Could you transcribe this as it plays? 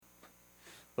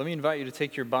Let me invite you to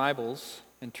take your Bibles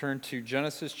and turn to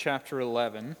Genesis chapter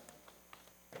 11.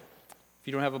 If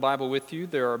you don't have a Bible with you,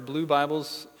 there are blue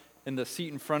Bibles in the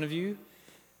seat in front of you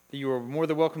that you are more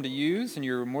than welcome to use, and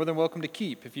you're more than welcome to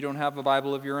keep if you don't have a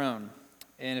Bible of your own.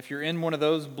 And if you're in one of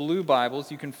those blue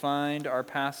Bibles, you can find our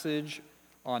passage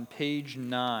on page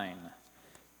 9.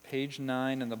 Page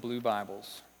 9 in the blue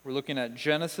Bibles. We're looking at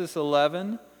Genesis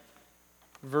 11,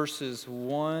 verses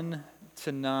 1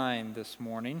 to 9 this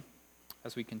morning,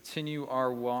 as we continue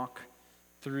our walk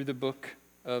through the book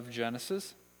of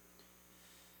Genesis.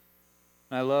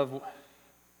 And I love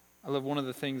one of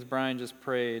the things Brian just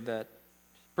prayed it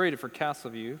for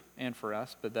Castleview and for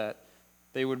us, but that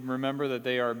they would remember that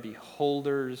they are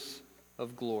beholders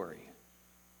of glory.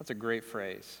 That's a great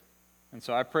phrase. And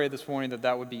so I pray this morning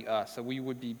that would be us, that we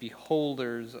would be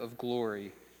beholders of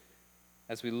glory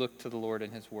as we look to the Lord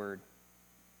and His Word.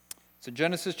 So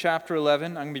Genesis chapter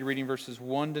 11, I'm going to be reading verses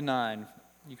 1 to 9.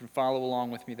 You can follow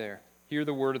along with me there. Hear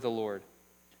the word of the Lord.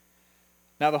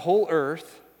 Now the whole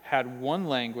earth had one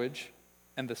language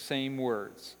and the same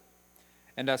words.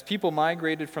 And as people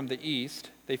migrated from the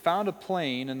east, they found a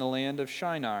plain in the land of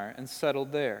Shinar and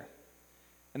settled there.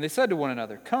 And they said to one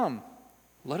another, "Come,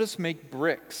 let us make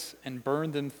bricks and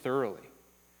burn them thoroughly."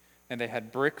 And they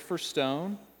had brick for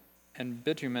stone and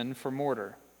bitumen for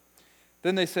mortar.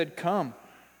 Then they said, "Come,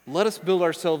 let us build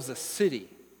ourselves a city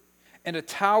and a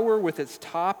tower with its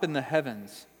top in the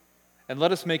heavens. And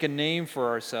let us make a name for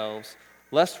ourselves,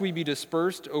 lest we be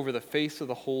dispersed over the face of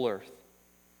the whole earth."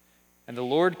 And the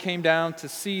Lord came down to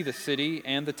see the city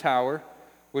and the tower,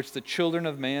 which the children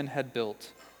of man had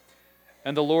built.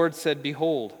 And the Lord said,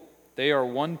 "Behold, they are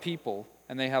one people,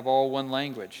 and they have all one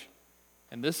language.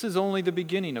 And this is only the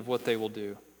beginning of what they will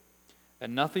do.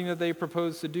 And nothing that they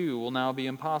propose to do will now be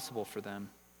impossible for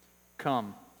them.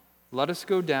 Come, let us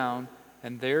go down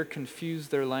and there confuse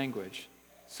their language,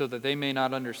 so that they may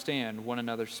not understand one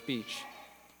another's speech."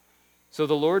 So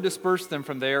the Lord dispersed them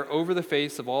from there over the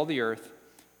face of all the earth,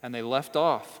 and they left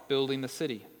off building the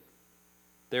city.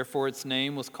 Therefore its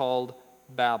name was called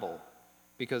Babel,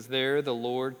 because there the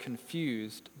Lord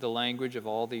confused the language of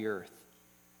all the earth.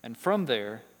 And from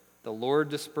there the Lord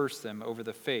dispersed them over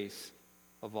the face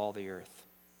of all the earth.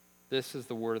 This is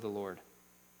the word of the Lord.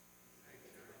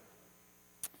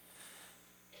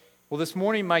 Well, this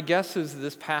morning, my guess is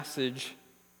this passage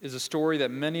is a story that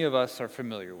many of us are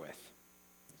familiar with.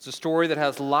 It's a story that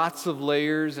has lots of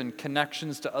layers and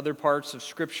connections to other parts of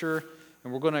Scripture,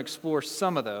 and we're going to explore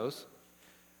some of those.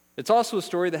 It's also a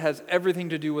story that has everything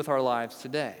to do with our lives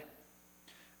today.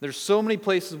 There's so many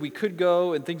places we could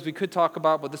go and things we could talk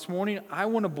about, but this morning, I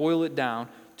want to boil it down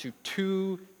to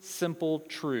two simple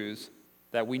truths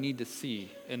that we need to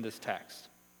see in this text.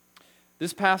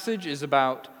 This passage is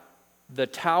about the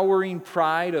towering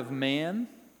pride of man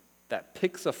that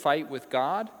picks a fight with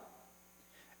God,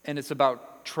 and it's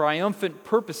about triumphant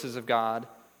purposes of God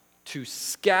to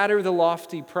scatter the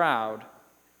lofty proud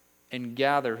and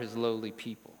gather His lowly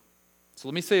people. So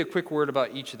let me say a quick word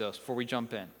about each of those before we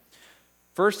jump in.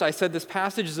 First, I said this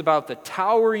passage is about the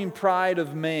towering pride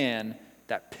of man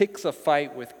that picks a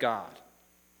fight with God.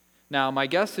 Now, my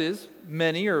guess is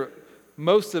many or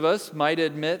most of us might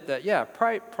admit that,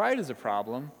 pride is a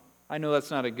problem. I know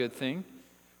that's not a good thing.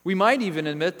 We might even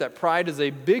admit that pride is a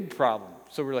big problem.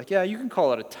 So we're like, you can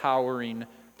call it a towering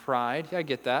pride. Yeah, I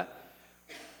get that.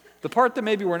 The part that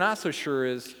maybe we're not so sure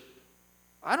is,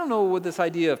 I don't know what this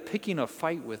idea of picking a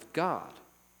fight with God.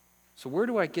 So where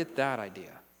do I get that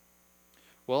idea?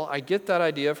 Well, I get that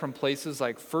idea from places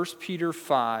like 1 Peter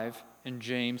 5 and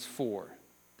James 4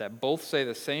 that both say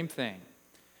the same thing.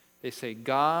 They say,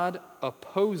 God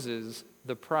opposes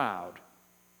the proud,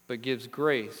 but gives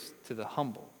grace to the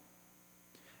humble.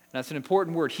 And that's an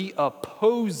important word. He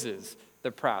opposes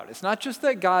the proud. It's not just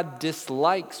that God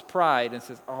dislikes pride and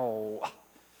says, "Oh,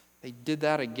 they did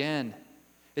that again."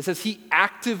 It says He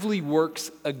actively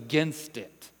works against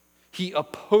it. He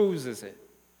opposes it.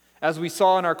 As we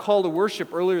saw in our call to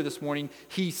worship earlier this morning,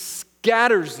 He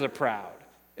scatters the proud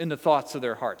in the thoughts of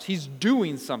their hearts. He's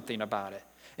doing something about it.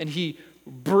 And He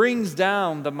brings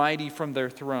down the mighty from their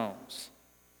thrones.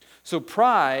 So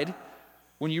pride,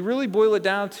 when you really boil it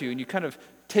down to, and you kind of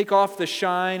take off the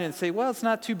shine and say, well, it's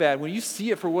not too bad. When you see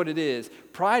it for what it is,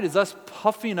 pride is us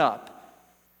puffing up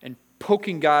and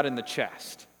poking God in the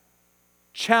chest,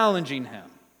 challenging Him,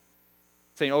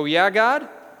 saying, "Oh yeah, God?"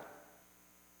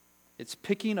 It's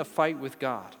picking a fight with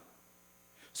God.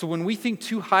 So when we think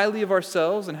too highly of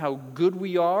ourselves and how good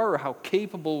we are or how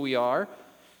capable we are,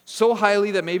 so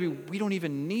highly that maybe we don't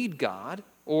even need God,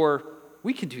 or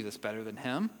we can do this better than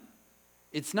Him,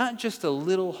 it's not just a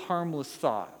little harmless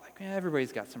thought, like,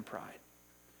 everybody's got some pride.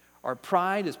 Our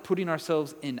pride is putting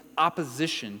ourselves in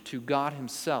opposition to God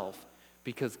himself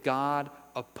because God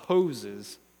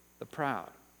opposes the proud.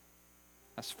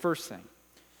 That's the first thing.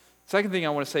 Second thing I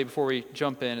want to say before we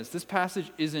jump in is this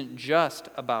passage isn't just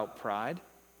about pride.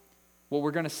 What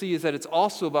we're going to see is that it's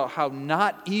also about how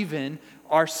not even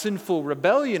our sinful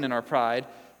rebellion and our pride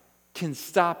can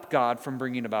stop God from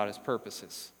bringing about his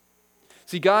purposes.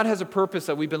 See, God has a purpose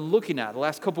that we've been looking at the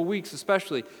last couple weeks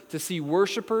especially, to see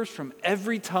worshipers from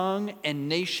every tongue and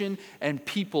nation and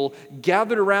people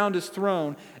gathered around his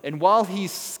throne. And while he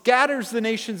scatters the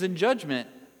nations in judgment,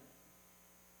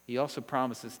 he also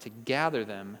promises to gather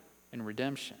them in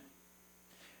redemption.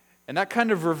 And that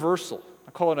kind of reversal,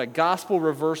 I call it a gospel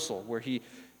reversal, where he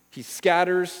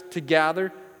scatters to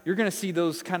gather. You're going to see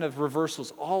those kind of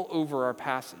reversals all over our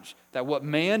passage. That what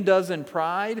man does in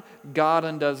pride, God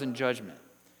undoes in judgment.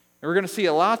 And we're going to see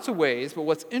it lots of ways, but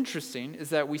what's interesting is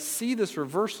that we see this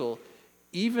reversal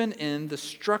even in the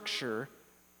structure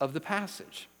of the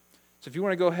passage. So if you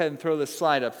want to go ahead and throw this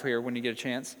slide up here when you get a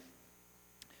chance.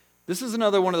 This is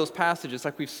another one of those passages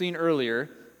like we've seen earlier.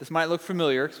 This might look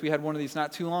familiar because we had one of these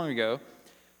not too long ago.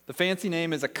 The fancy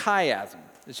name is a chiasm.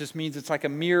 It just means it's like a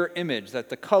mirror image, that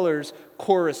the colors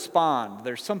correspond.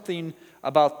 There's something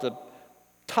about the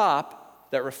top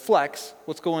that reflects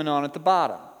what's going on at the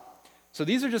bottom. So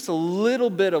these are just a little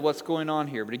bit of what's going on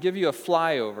here. But to give you a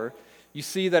flyover, you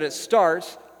see that it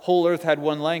starts, whole earth had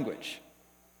one language.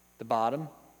 The bottom,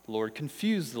 the Lord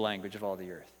confused the language of all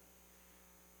the earth.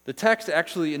 The text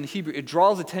actually in Hebrew, it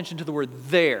draws attention to the word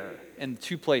there in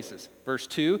two places. Verse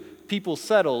 2, people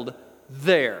settled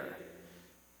there.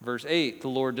 Verse 8, the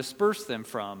Lord dispersed them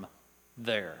from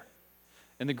there.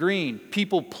 In the green,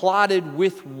 people plotted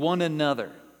with one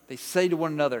another. They say to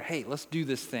one another, hey, let's do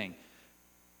this thing.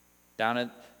 Down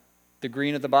at the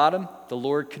green at the bottom, the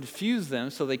Lord confused them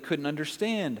so they couldn't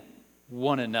understand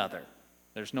one another.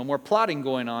 There's no more plotting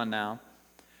going on now.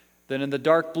 Then in the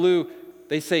dark blue,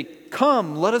 they say,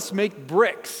 come, let us make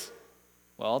bricks.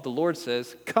 Well, the Lord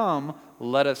says, come,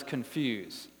 let us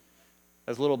confuse.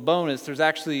 As a little bonus,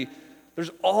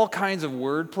 there's all kinds of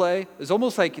wordplay. It's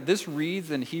almost like this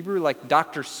reads in Hebrew like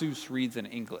Dr. Seuss reads in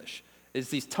English. It's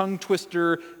these tongue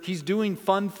twister, he's doing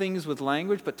fun things with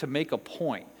language, but to make a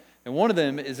point. And one of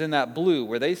them is in that blue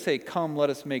where they say, come, let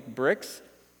us make bricks.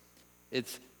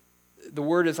 The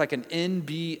word is like an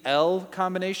NBL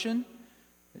combination.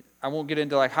 I won't get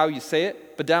into like how you say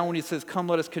it, but down when he says, come,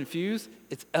 let us confuse,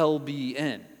 it's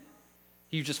LBN.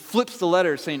 He just flips the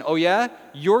letter saying, oh yeah,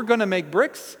 you're going to make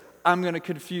bricks, I'm going to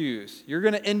confuse. You're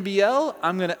going to NBL,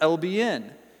 I'm going to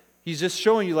LBN. He's just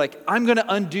showing you like, I'm going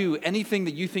to undo anything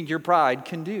that you think your pride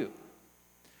can do.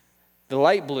 The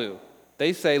light blue,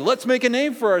 they say, let's make a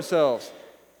name for ourselves.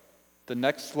 The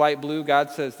next light blue, God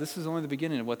says, this is only the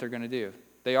beginning of what they're going to do.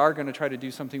 They are going to try to do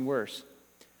something worse.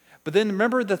 But then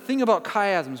remember the thing about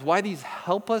chiasms, why these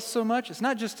help us so much, it's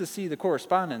not just to see the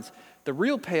correspondence. The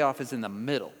real payoff is in the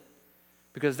middle.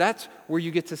 Because that's where you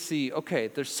get to see, okay,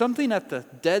 there's something at the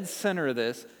dead center of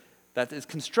this that is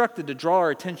constructed to draw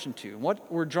our attention to. And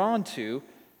what we're drawn to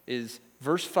is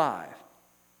verse 5.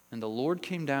 And the Lord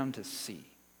came down to see.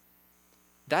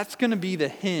 That's going to be the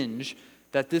hinge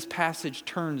that this passage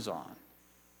turns on.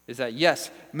 Is that,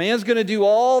 yes, man's going to do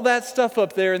all that stuff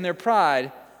up there in their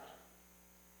pride,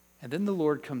 and then the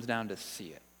Lord comes down to see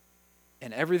it.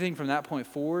 And everything from that point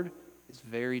forward is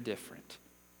very different.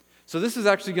 So this is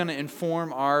actually going to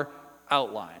inform our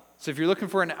outline. So if you're looking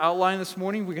for an outline this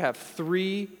morning, we have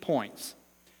 3 points.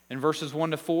 In verses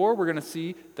 1 to 4, we're going to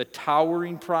see the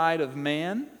towering pride of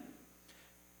man.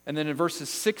 And then in verses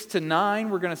 6 to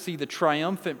 9, we're going to see the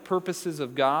triumphant purposes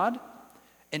of God.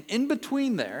 And in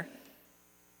between there,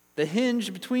 the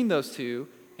hinge between those two,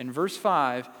 in verse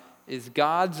 5, is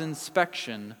God's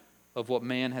inspection of what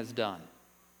man has done.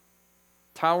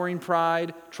 Towering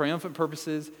pride, triumphant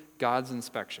purposes, God's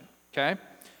inspection. Okay?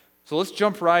 So let's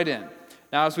jump right in.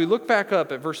 Now, as we look back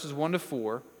up at verses 1 to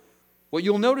 4, what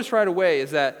you'll notice right away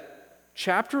is that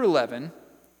chapter 11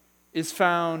 is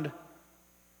found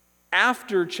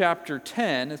after chapter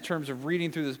 10 in terms of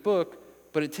reading through this book,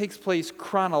 but it takes place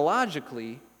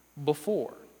chronologically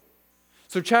before.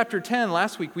 So chapter 10,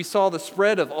 last week, we saw the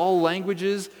spread of all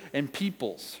languages and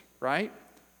peoples, right?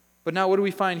 But now what do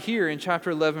we find here in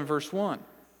chapter 11, verse 1?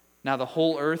 Now the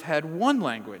whole earth had one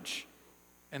language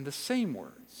and the same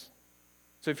words.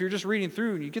 So if you're just reading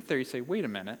through and you get there, you say, wait a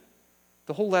minute.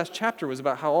 The whole last chapter was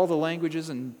about how all the languages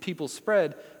and people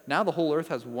spread. Now the whole earth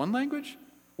has one language?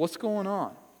 What's going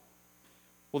on?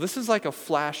 Well, this is like a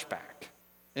flashback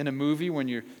in a movie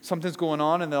when something's going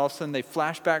on and then all of a sudden they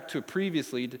flash back to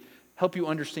previously to help you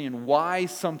understand why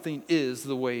something is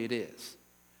the way it is.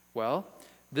 Well,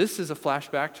 This is a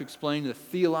flashback to explain the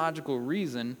theological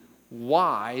reason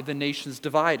why the nations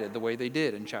divided the way they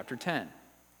did in chapter 10.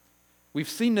 We've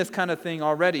seen this kind of thing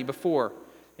already before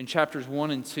in chapters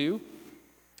 1 and 2,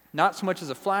 not so much as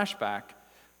a flashback,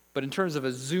 but in terms of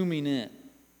a zooming in.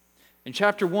 In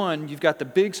chapter 1, you've got the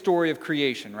big story of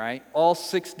creation, right? All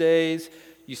 6 days,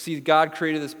 you see God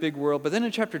created this big world. But then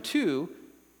in chapter 2,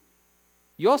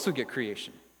 you also get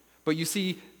creation. But you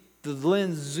see the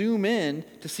lens zoom in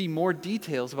to see more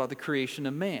details about the creation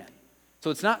of man. So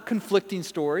it's not conflicting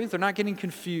stories. They're not getting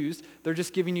confused. They're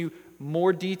just giving you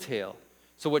more detail.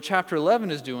 So what chapter 11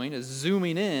 is doing is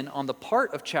zooming in on the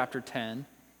part of chapter 10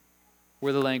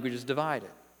 where the language is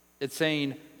divided. It's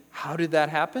saying, how did that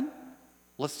happen?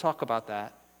 Let's talk about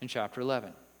that in chapter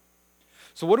 11.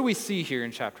 So what do we see here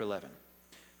in chapter 11?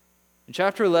 In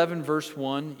chapter 11, verse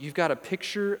 1, you've got a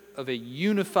picture of a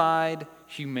unified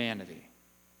humanity.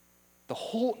 The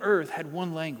whole earth had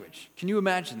one language. Can you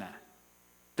imagine that?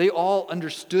 They all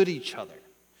understood each other.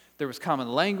 There was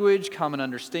common language, common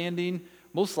understanding,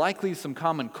 most likely some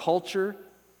common culture.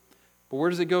 But where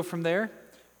does it go from there?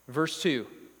 Verse 2,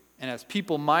 and as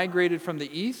people migrated from the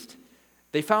east,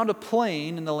 they found a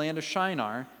plain in the land of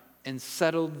Shinar and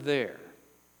settled there.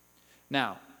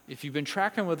 Now, if you've been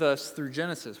tracking with us through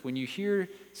Genesis, when you hear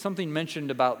something mentioned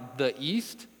about the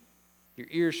east, your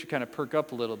ears should kind of perk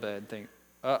up a little bit and think,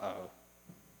 uh-oh,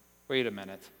 wait a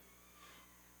minute.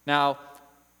 Now,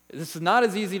 this is not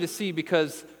as easy to see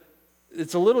because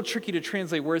it's a little tricky to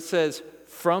translate where it says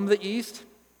from the east.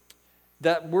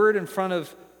 That word in front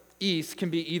of east can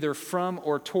be either from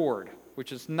or toward,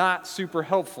 which is not super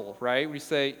helpful, right? We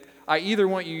say, I either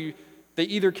want you, they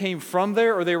either came from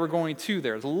there or they were going to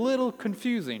there. It's a little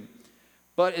confusing,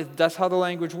 but that's how the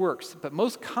language works. But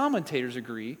most commentators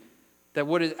agree that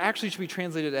what it actually should be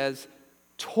translated as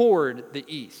toward the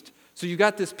east. So you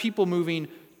got this people moving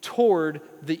toward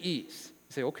the east.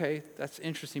 You say, okay, that's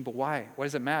interesting, but why? Why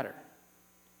does it matter?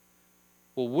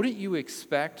 Well, wouldn't you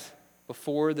expect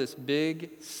before this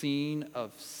big scene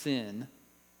of sin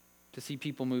to see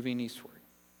people moving eastward?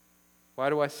 Why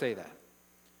do I say that?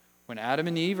 When Adam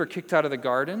and Eve are kicked out of the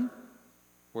garden,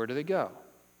 where do they go?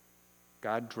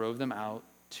 God drove them out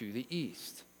to the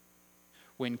east.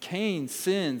 When Cain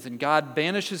sins and God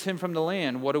banishes him from the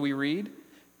land, what do we read?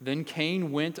 Then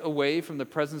Cain went away from the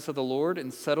presence of the Lord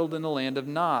and settled in the land of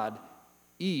Nod,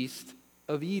 east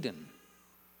of Eden.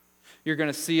 You're going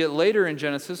to see it later in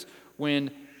Genesis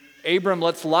when Abram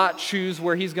lets Lot choose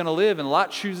where he's going to live, and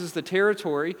Lot chooses the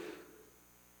territory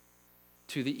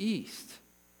to the east,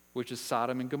 which is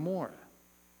Sodom and Gomorrah.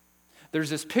 There's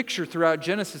this picture throughout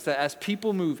Genesis that as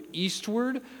people move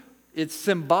eastward, it's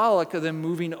symbolic of them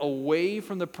moving away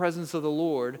from the presence of the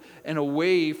Lord and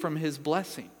away from his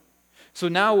blessing. So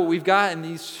now what we've got in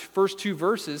these first 2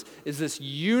 verses is this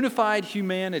unified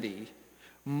humanity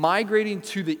migrating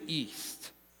to the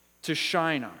east, to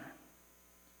Shinar.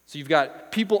 So you've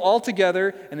got people all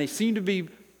together, and they seem to be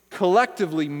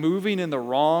collectively moving in the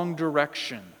wrong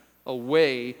direction,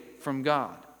 away from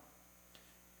God.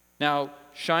 Now,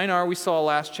 Shinar we saw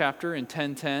last chapter in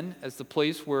 10:10 as the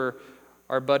place where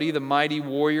our buddy, the mighty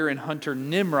warrior and hunter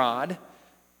Nimrod,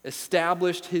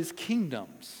 established his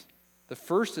kingdoms. The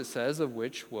first, it says, of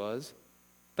which was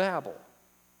Babel.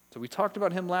 So we talked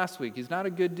about him last week. He's not a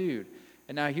good dude.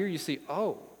 And now here you see,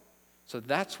 oh, so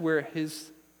that's where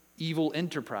his evil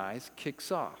enterprise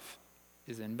kicks off,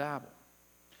 is in Babel.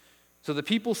 So the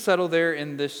people settle there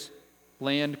in this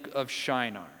land of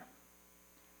Shinar.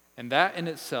 And that in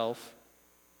itself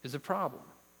is a problem.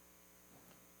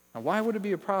 Now, why would it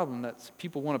be a problem that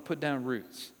people want to put down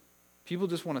roots? People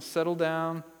just want to settle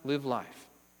down, live life.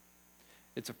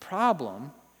 It's a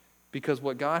problem because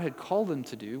what God had called them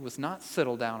to do was not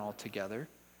settle down altogether,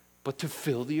 but to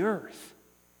fill the earth.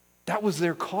 That was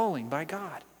their calling by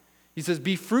God. He says,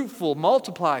 be fruitful,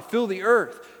 multiply, fill the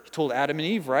earth. He told Adam and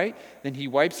Eve, right? Then he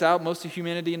wipes out most of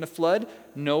humanity in the flood.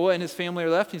 Noah and his family are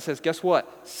left. He says, guess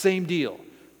what? Same deal.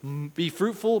 Be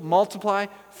fruitful, multiply,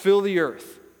 fill the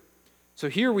earth. So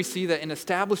here we see that in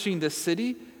establishing this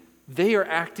city, they are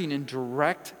acting in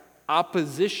direct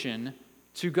opposition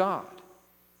to God.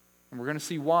 And we're going to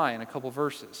see why in a couple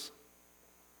verses.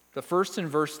 The first in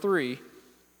verse 3,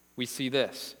 we see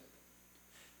this.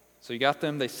 So you got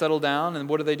them, they settle down, and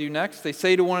what do they do next? They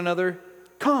say to one another,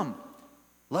 come,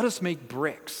 let us make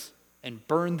bricks and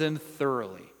burn them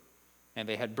thoroughly. And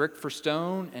they had brick for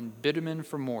stone and bitumen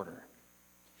for mortar.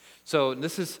 So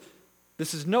this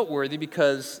is noteworthy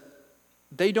because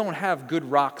they don't have good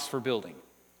rocks for building,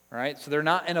 right? So they're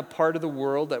not in a part of the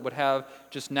world that would have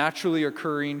just naturally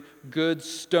occurring good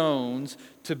stones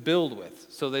to build with.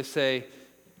 So they say,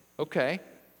 okay,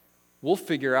 we'll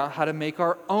figure out how to make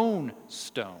our own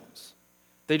stones.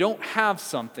 They don't have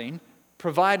something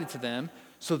provided to them,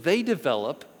 so they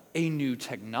develop a new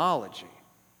technology.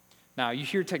 Now, you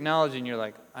hear technology and you're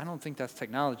like, I don't think that's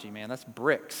technology, man. That's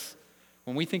bricks.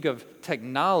 When we think of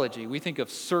technology, we think of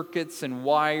circuits and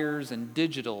wires and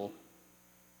digital.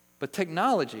 But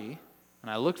technology, and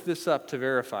I looked this up to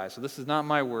verify, so this is not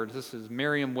my words, this is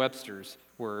Merriam-Webster's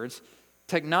words.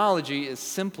 Technology is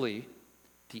simply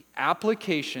the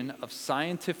application of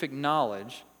scientific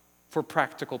knowledge for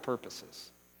practical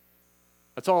purposes.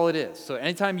 That's all it is. So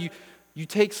anytime you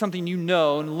take something you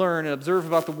know and learn and observe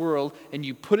about the world and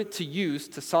you put it to use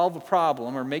to solve a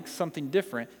problem or make something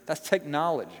different, that's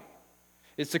technology.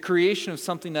 It's the creation of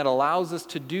something that allows us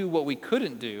to do what we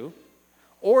couldn't do,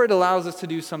 or it allows us to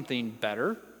do something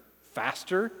better,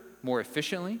 faster, more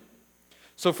efficiently.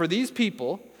 So for these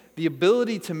people, the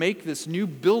ability to make this new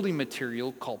building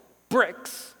material called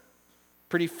bricks,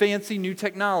 pretty fancy new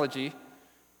technology,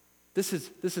 this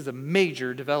is a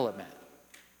major development.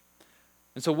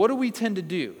 And so what do we tend to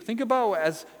do? Think about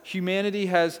as humanity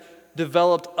has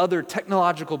developed other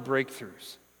technological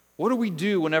breakthroughs. What do we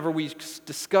do whenever we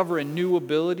discover a new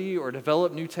ability or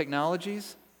develop new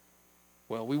technologies?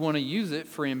 Well, we want to use it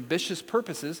for ambitious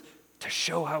purposes to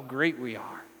show how great we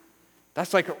are.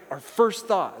 That's like our first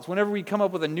thought. Is whenever we come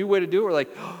up with a new way to do it, we're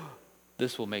like, oh,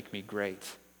 this will make me great.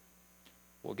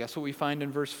 Well, guess what we find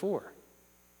in verse 4?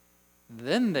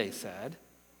 Then they said,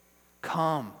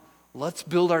 come, let's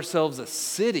build ourselves a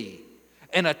city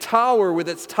and a tower with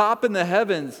its top in the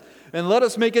heavens, and let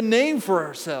us make a name for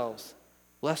ourselves,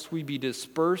 lest we be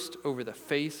dispersed over the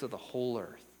face of the whole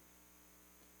earth.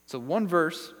 So one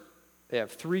verse, they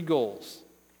have three goals.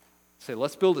 Say,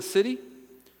 let's build a city,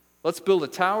 let's build a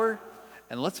tower,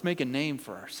 and let's make a name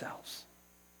for ourselves.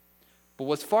 But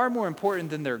what's far more important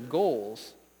than their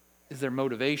goals is their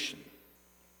motivation.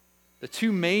 The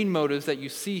two main motives that you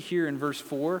see here in verse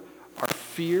 4 are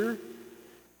fear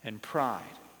and pride.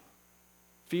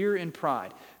 Fear and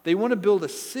pride. They want to build a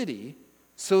city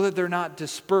so that they're not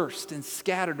dispersed and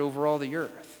scattered over all the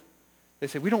earth. They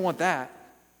say, we don't want that.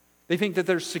 They think that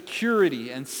there's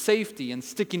security and safety in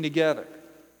sticking together.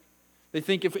 They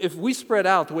think if we spread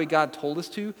out the way God told us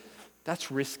to,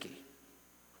 that's risky.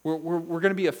 We're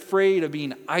going to be afraid of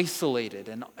being isolated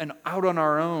and out on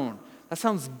our own. That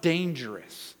sounds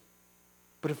dangerous.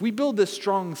 But if we build this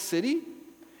strong city,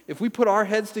 if we put our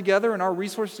heads together and our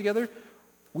resources together,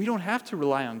 we don't have to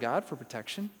rely on God for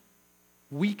protection.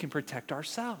 We can protect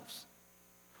ourselves.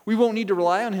 We won't need to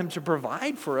rely on Him to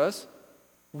provide for us.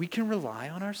 We can rely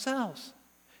on ourselves.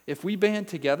 If we band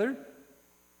together,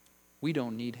 we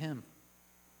don't need Him.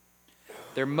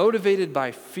 They're motivated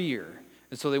by fear,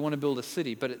 and so they want to build a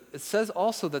city. But it says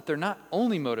also that they're not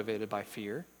only motivated by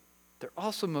fear, they're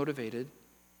also motivated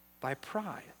by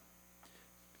pride.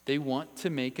 They want to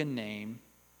make a name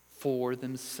for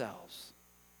themselves.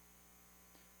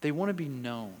 They want to be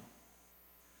known.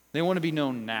 They want to be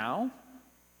known now,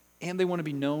 and they want to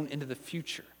be known into the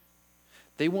future.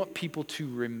 They want people to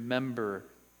remember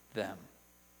them.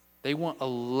 They want a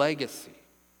legacy.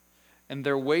 And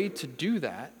their way to do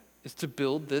that is to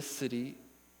build this city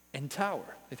and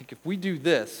tower. They think if we do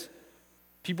this,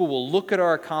 people will look at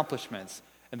our accomplishments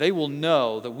and they will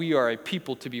know that we are a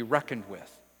people to be reckoned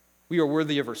with. We are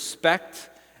worthy of respect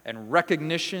and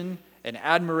recognition and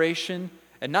admiration.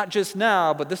 And not just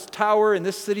now, but this tower and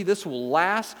this city, this will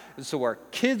last. And so our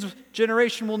kids'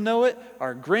 generation will know it.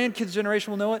 Our grandkids'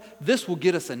 generation will know it. This will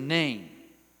get us a name.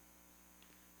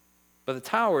 But the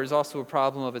tower is also a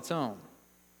problem of its own.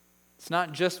 It's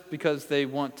not just because they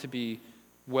want to be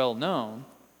well known,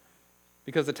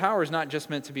 because the tower is not just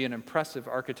meant to be an impressive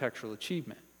architectural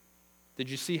achievement. Did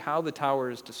you see how the tower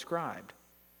is described?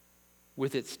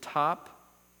 With its top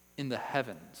in the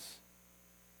heavens.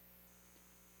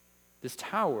 This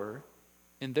tower,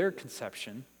 in their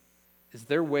conception, is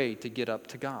their way to get up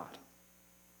to God.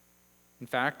 In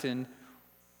fact, in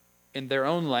their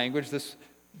own language, this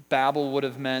Babel would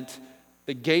have meant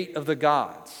the gate of the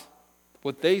gods.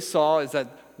 What they saw is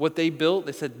that what they built,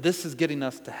 they said, this is getting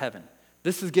us to heaven.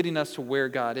 This is getting us to where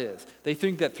God is. They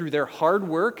think that through their hard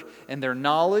work and their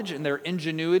knowledge and their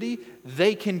ingenuity,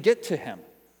 they can get to Him.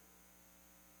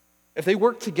 If they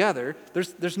work together,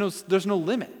 there's no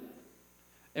limit.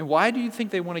 And why do you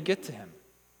think they want to get to Him?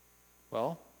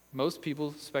 Well, most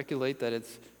people speculate that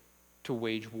it's to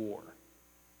wage war,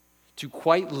 to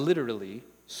quite literally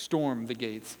storm the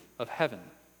gates of heaven.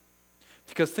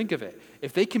 Because think of it,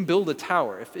 if they can build a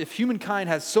tower, if humankind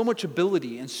has so much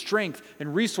ability and strength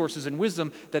and resources and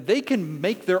wisdom that they can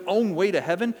make their own way to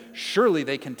heaven, surely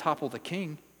they can topple the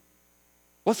king.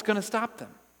 What's going to stop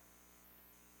them?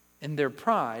 In their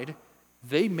pride,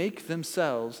 they make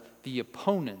themselves the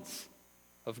opponents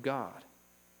of God.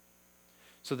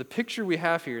 So the picture we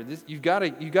have here, you've got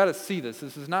to see this.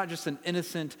 This is not just an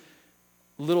innocent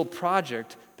little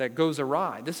project that goes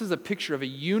awry. This is a picture of a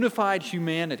unified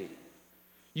humanity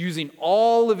using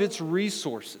all of its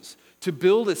resources to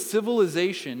build a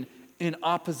civilization in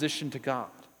opposition to God.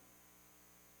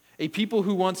 A people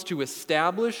who wants to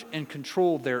establish and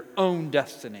control their own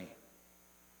destiny.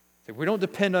 So we don't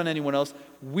depend on anyone else.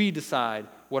 We decide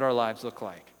what our lives look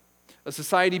like. A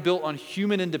society built on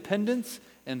human independence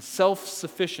and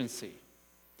self-sufficiency.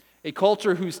 A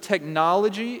culture whose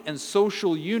technology and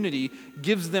social unity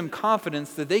gives them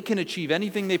confidence that they can achieve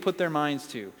anything they put their minds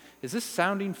to. Is this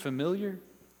sounding familiar?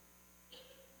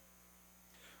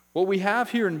 What we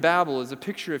have here in Babel is a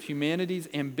picture of humanity's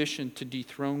ambition to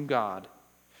dethrone God,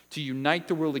 to unite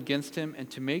the world against him, and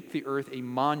to make the earth a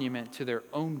monument to their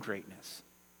own greatness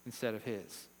instead of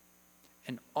his.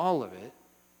 And all of it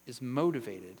is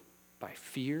motivated by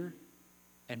fear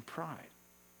and pride.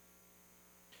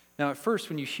 Now, at first,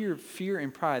 when you hear fear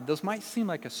and pride, those might seem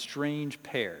like a strange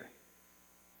pair,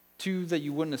 two that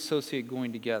you wouldn't associate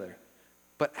going together.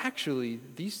 But actually,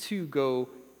 these two go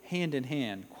hand in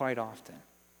hand quite often.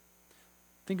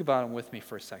 Think about them with me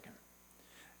for a second.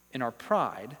 In our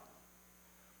pride,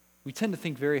 we tend to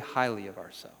think very highly of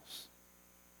ourselves.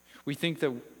 We think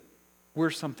that we're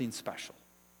something special.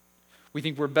 We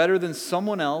think we're better than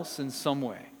someone else in some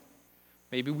way.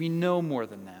 Maybe we know more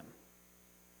than them.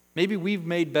 Maybe we've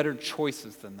made better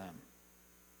choices than them.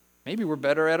 Maybe we're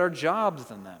better at our jobs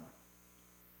than them.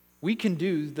 We can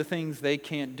do the things they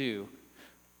can't do.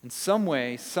 In some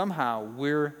way, somehow,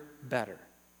 we're better.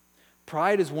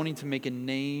 Pride is wanting to make a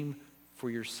name for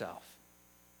yourself,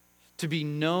 to be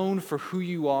known for who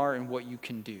you are and what you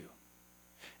can do.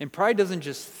 And pride doesn't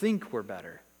just think we're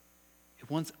better. It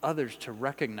wants others to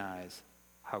recognize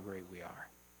how great we are.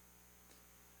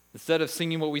 Instead of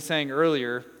singing what we sang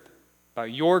earlier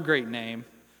about your great name,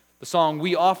 the song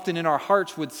we often in our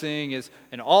hearts would sing is,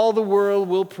 "And all the world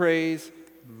will praise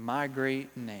my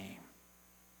great name."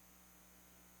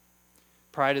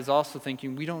 Pride is also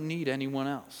thinking we don't need anyone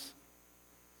else.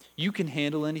 You can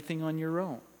handle anything on your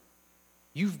own.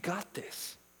 You've got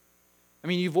this. I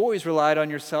mean, you've always relied on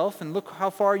yourself, and look how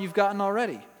far you've gotten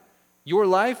already. Your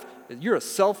life, you're a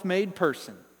self-made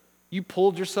person. You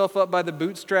pulled yourself up by the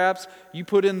bootstraps. You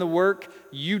put in the work.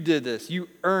 You did this. You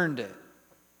earned it.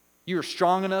 You are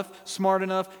strong enough, smart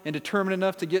enough, and determined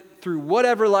enough to get through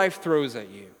whatever life throws at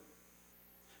you.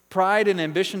 Pride and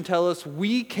ambition tell us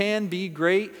we can be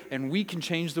great and we can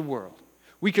change the world.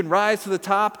 We can rise to the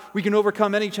top, we can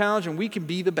overcome any challenge, and we can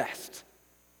be the best.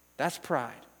 That's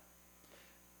pride.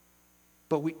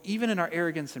 But even in our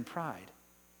arrogance and pride,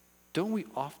 don't we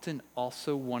often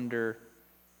also wonder,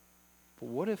 but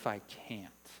what if I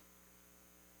can't?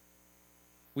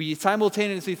 We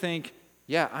simultaneously think,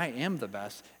 yeah, I am the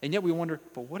best, and yet we wonder,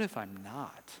 but what if I'm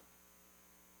not?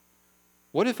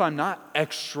 What if I'm not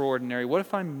extraordinary? What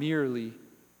if I'm merely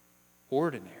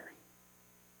ordinary?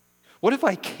 What if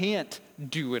I can't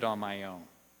do it on my own?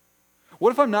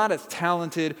 What if I'm not as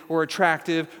talented or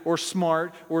attractive or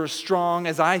smart or as strong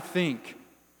as I think?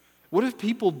 What if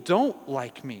people don't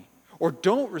like me or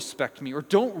don't respect me or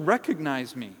don't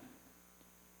recognize me?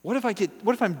 What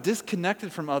if I'm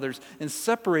disconnected from others and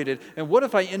separated? And what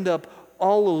if I end up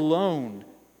all alone?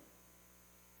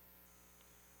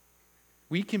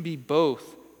 We can be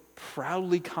both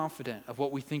proudly confident of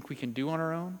what we think we can do on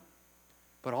our own,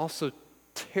 but also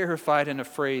terrified and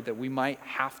afraid that we might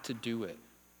have to do it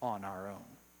on our own.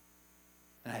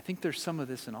 And I think there's some of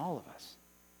this in all of us.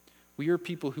 We are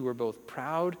people who are both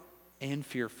proud and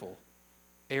fearful,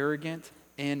 arrogant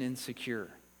and insecure.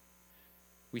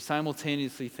 We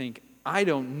simultaneously think, I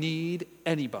don't need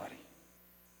anybody.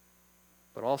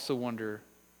 But also wonder,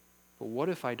 but what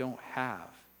if I don't have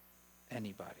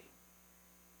anybody?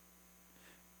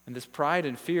 And this pride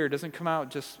and fear doesn't come out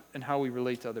just in how we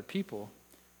relate to other people.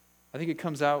 I think it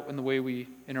comes out in the way we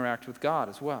interact with God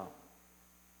as well.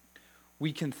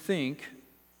 We can think,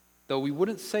 though we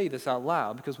wouldn't say this out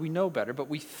loud because we know better, but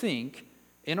we think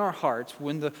in our hearts,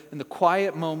 in the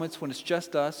quiet moments when it's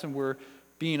just us and we're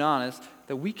being honest,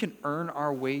 that we can earn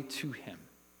our way to Him.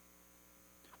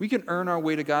 We can earn our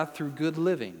way to God through good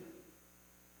living.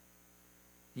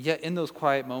 Yet in those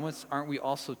quiet moments, aren't we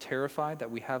also terrified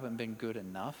that we haven't been good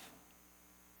enough?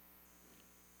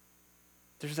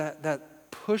 There's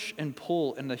that push and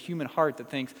pull in the human heart that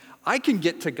thinks, I can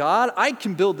get to God, I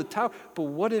can build the tower, but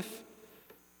what if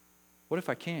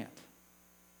I can't?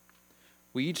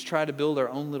 We each try to build our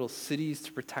own little cities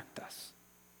to protect us.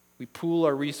 We pool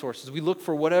our resources. We look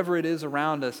for whatever it is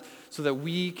around us so that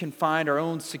we can find our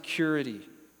own security.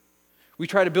 We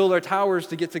try to build our towers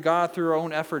to get to God through our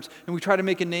own efforts, and we try to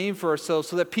make a name for ourselves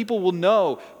so that people will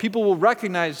know, people will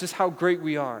recognize just how great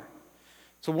we are.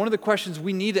 So one of the questions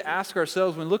we need to ask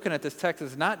ourselves when looking at this text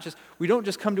is not just, we don't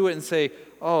just come to it and say,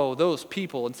 oh, those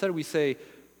people. Instead we say,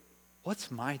 what's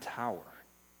my tower?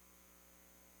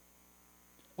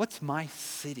 What's my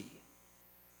city?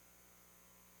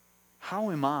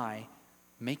 How am I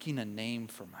making a name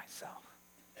for myself?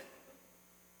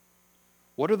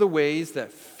 What are the ways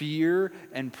that fear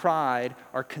and pride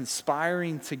are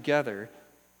conspiring together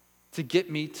to get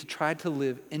me to try to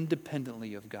live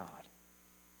independently of God?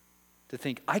 To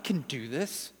think, I can do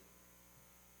this.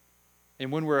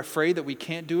 And when we're afraid that we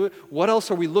can't do it, what else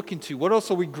are we looking to? What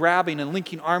else are we grabbing and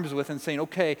linking arms with and saying,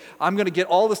 okay, I'm going to get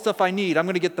all the stuff I need. I'm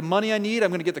going to get the money I need. I'm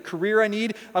going to get the career I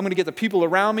need. I'm going to get the people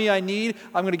around me I need.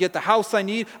 I'm going to get the house I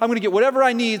need. I'm going to get whatever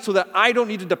I need so that I don't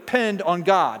need to depend on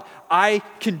God. I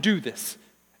can do this.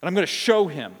 And I'm going to show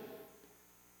him.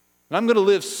 And I'm going to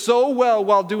live so well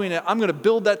while doing it, I'm going to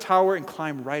build that tower and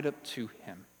climb right up to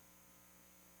him.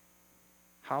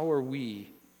 How are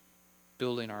we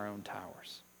building our own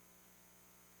towers?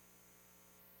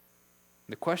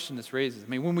 The question this raises,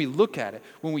 when we look at it,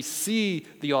 when we see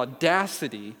the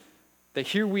audacity that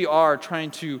here we are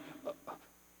trying to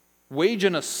wage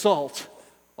an assault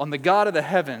on the God of the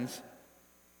heavens,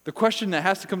 the question that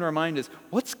has to come to our mind is,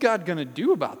 what's God going to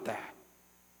do about that?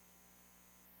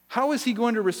 How is he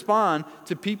going to respond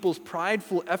to people's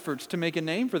prideful efforts to make a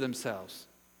name for themselves?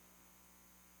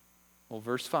 Well,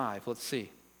 verse 5, let's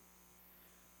see.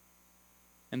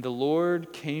 And the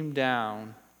Lord came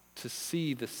down to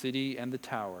see the city and the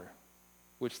tower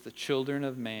which the children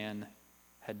of man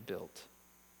had built.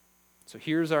 So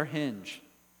here's our hinge.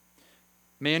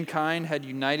 Mankind had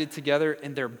united together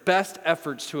in their best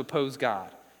efforts to oppose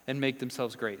God and make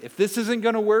themselves great. If this isn't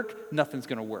going to work, nothing's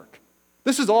going to work.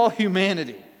 This is all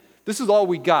humanity. This is all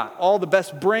we got. All the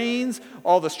best brains,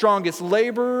 all the strongest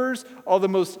laborers, all the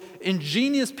most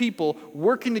ingenious people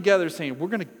working together saying, we're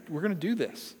going to do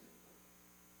this.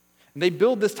 And they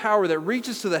build this tower that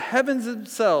reaches to the heavens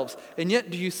themselves. And yet,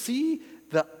 do you see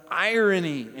the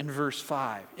irony in verse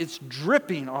 5? It's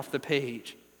dripping off the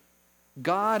page.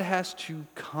 God has to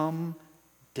come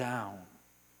down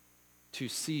to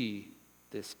see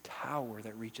this tower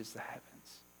that reaches the heavens.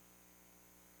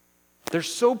 They're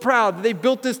so proud that they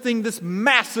built this thing, this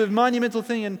massive monumental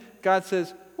thing, and God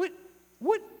says,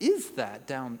 what is that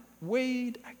down?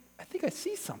 Wade, I think I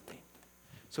see something.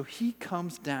 So he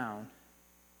comes down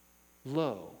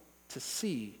low to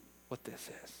see what this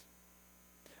is.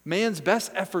 Man's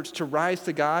best efforts to rise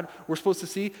to God, we're supposed to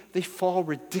see, they fall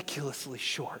ridiculously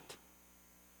short.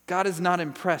 God is not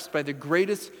impressed by the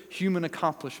greatest human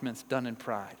accomplishments done in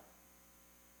pride.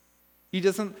 He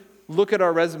doesn't look at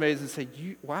our resumes and say,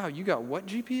 wow, you got what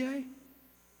GPA?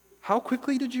 How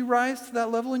quickly did you rise to that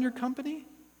level in your company?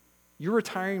 You're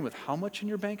retiring with how much in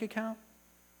your bank account?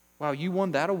 Wow, you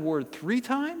won that award 3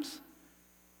 times?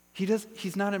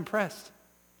 He's not impressed.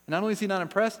 And not only is he not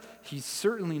impressed, he's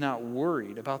certainly not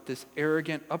worried about this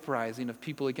arrogant uprising of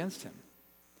people against him.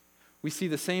 We see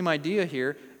the same idea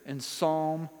here in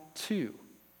Psalm 2.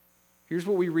 Here's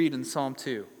what we read in Psalm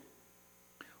 2.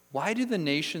 Why do the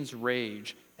nations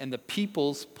rage and the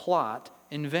peoples plot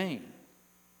in vain?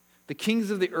 The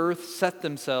kings of the earth set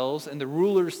themselves, and the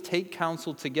rulers take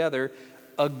counsel together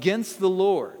against the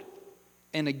Lord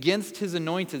and against his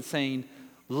anointed, saying,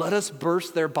 let us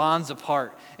burst their bonds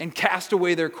apart and cast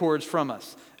away their cords from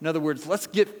us. In other words, let's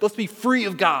be free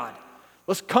of God.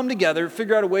 Let's come together,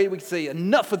 figure out a way we can say,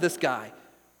 enough of this guy.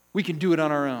 We can do it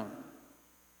on our own.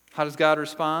 How does God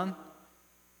respond?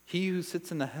 He who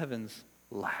sits in the heavens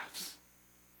laughs.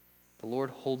 The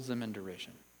Lord holds them in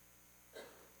derision.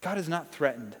 God is not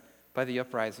threatened by the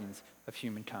uprisings of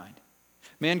humankind.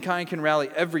 Mankind can rally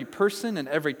every person and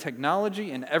every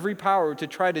technology and every power to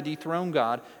try to dethrone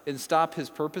God and stop his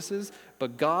purposes,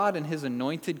 but God and his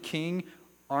anointed king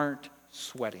aren't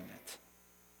sweating it.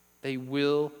 They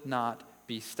will not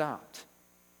be stopped.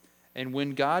 And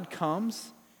when God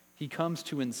comes, he comes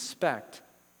to inspect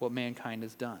what mankind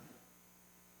has done.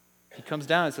 He comes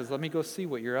down and says, let me go see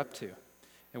what you're up to.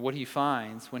 And what he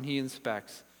finds when he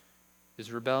inspects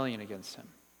is rebellion against him.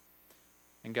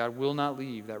 And God will not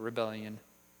leave that rebellion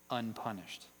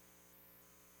unpunished.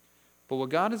 But what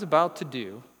God is about to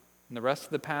do, in the rest of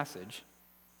the passage,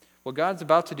 what God's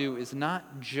about to do is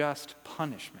not just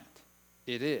punishment.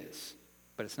 It is,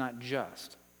 but it's not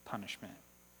just punishment.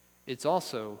 It's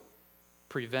also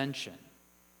prevention.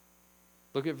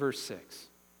 Look at verse 6.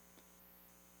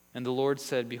 And the Lord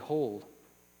said, behold,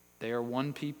 They are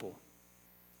one people,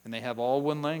 and they have all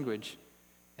one language,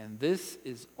 and this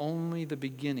is only the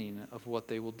beginning of what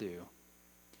they will do.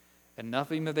 And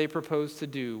nothing that they propose to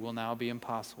do will now be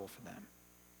impossible for them.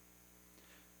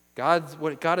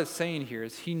 What God is saying here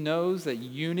is he knows that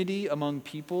unity among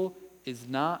people is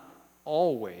not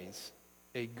always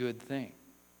a good thing.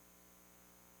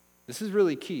 This is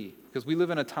really key because we live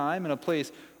in a time and a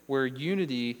place where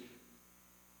unity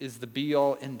is the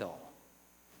be-all, end-all.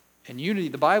 And unity,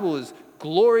 the Bible is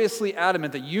gloriously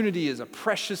adamant that unity is a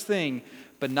precious thing,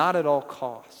 but not at all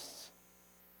costs.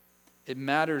 It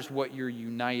matters what you're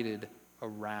united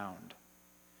around.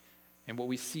 And what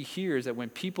we see here is that when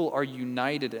people are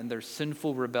united in their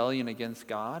sinful rebellion against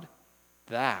God,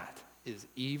 that is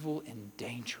evil and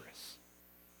dangerous.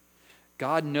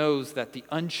 God knows that the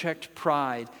unchecked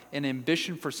pride and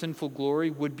ambition for sinful glory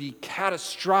would be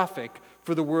catastrophic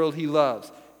for the world he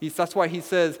loves. That's why he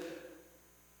says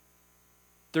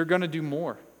they're going to do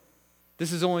more.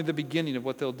 This is only the beginning of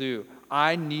what they'll do.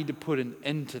 I need to put an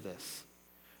end to this.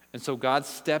 And so God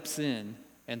steps in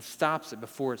and stops it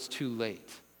before it's too late.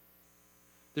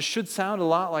 This should sound a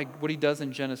lot like what he does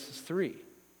in Genesis 3. Do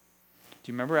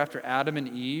you remember after Adam and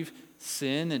Eve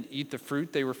sin and eat the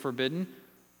fruit they were forbidden?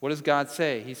 What does God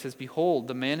say? He says, "Behold,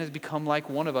 the man has become like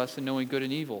one of us in knowing good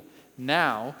and evil.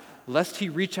 Now, lest he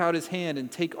reach out his hand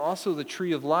and take also the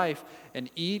tree of life and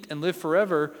eat and live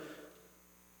forever,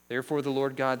 therefore the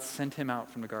Lord God sent him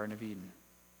out from the Garden of Eden."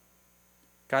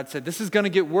 God said, this is going to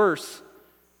get worse.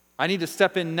 I need to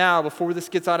step in now before this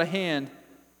gets out of hand.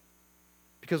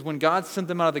 Because when God sent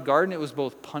them out of the garden, it was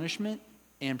both punishment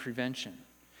and prevention.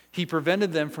 He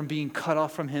prevented them from being cut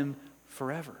off from him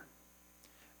forever.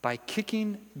 By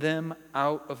kicking them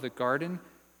out of the garden,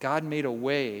 God made a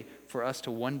way for us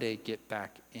to one day get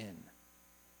back in.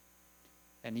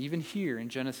 And even here in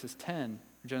Genesis 10,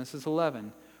 Genesis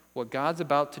 11, what God's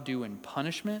about to do in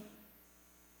punishment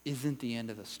isn't the end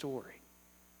of the story.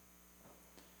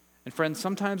 And friends,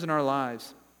 sometimes in our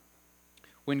lives,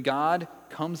 when God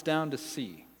comes down to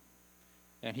see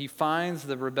and he finds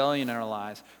the rebellion in our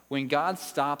lives, when God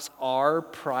stops our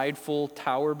prideful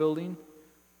tower building,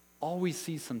 all we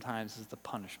see sometimes is the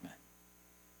punishment.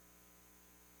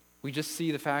 We just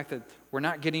see the fact that we're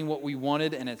not getting what we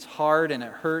wanted and it's hard and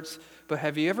it hurts. But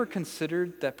have you ever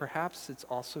considered that perhaps it's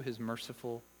also his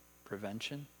merciful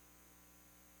prevention?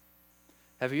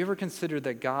 Have you ever considered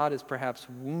that God is perhaps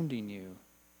wounding you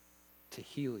to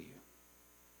heal you?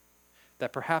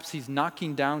 That perhaps he's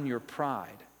knocking down your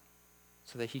pride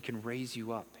so that he can raise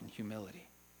you up in humility.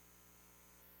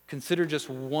 Consider just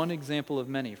one example of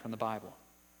many from the Bible.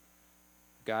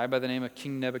 A guy by the name of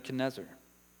King Nebuchadnezzar,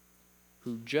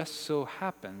 who just so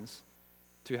happens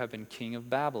to have been king of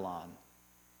Babylon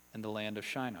in the land of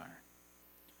Shinar.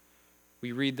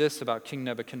 We read this about King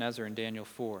Nebuchadnezzar in Daniel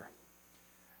 4.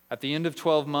 At the end of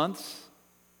 12 months,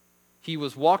 he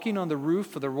was walking on the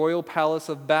roof of the royal palace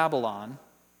of Babylon,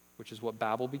 which is what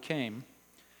Babel became,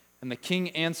 and the king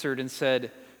answered and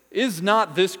said, "Is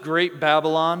not this great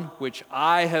Babylon, which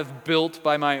I have built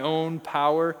by my own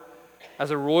power,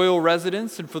 as a royal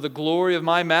residence and for the glory of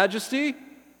my majesty?"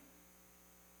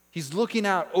 He's looking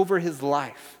out over his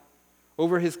life,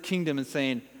 over his kingdom and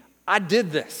saying, I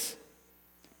did this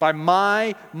by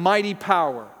my mighty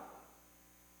power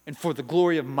and for the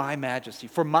glory of my majesty,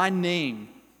 for my name.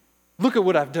 Look at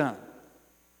what I've done.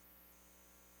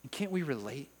 And can't we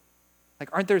relate? Like,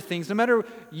 aren't there things, no matter,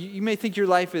 you may think your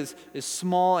life is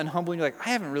small and humble, and you're like, I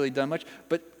haven't really done much,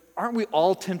 but aren't we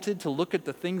all tempted to look at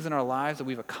the things in our lives that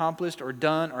we've accomplished or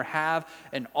done or have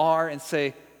and are and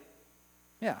say,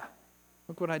 yeah,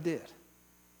 look what I did.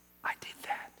 I did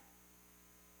that.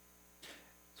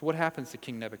 So what happens to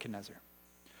King Nebuchadnezzar?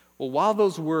 Well, while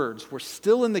those words were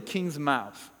still in the king's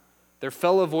mouth, there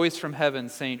fell a voice from heaven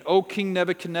saying, O King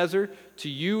Nebuchadnezzar, to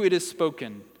you it is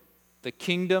spoken, the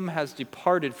kingdom has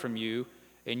departed from you,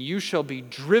 and you shall be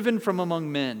driven from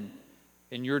among men,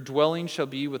 and your dwelling shall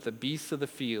be with the beasts of the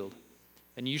field,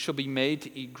 and you shall be made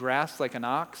to eat grass like an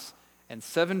ox, and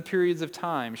 7 periods of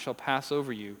time shall pass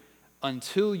over you,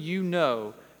 until you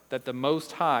know that the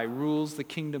Most High rules the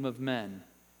kingdom of men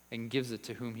and gives it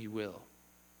to whom he will.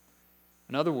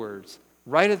 In other words,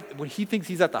 when he thinks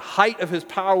he's at the height of his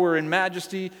power and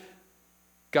majesty,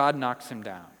 God knocks him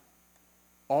down,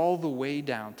 all the way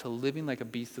down to living like a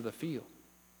beast of the field.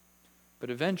 But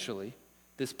eventually,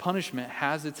 this punishment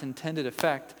has its intended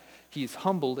effect. He is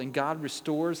humbled, and God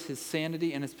restores his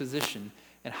sanity and his position.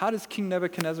 And how does King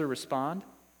Nebuchadnezzar respond?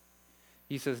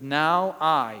 He says, Now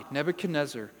I,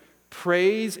 Nebuchadnezzar,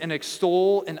 praise and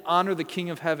extol and honor the King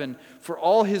of heaven, for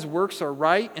all his works are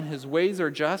right and his ways are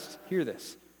just. Hear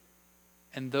this.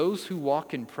 And those who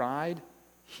walk in pride,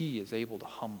 he is able to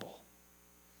humble.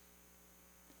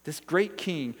 This great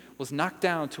king was knocked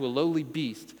down to a lowly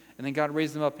beast, and then God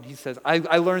raised him up, and he says, I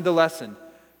learned the lesson.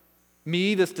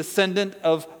 Me, this descendant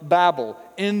of Babel,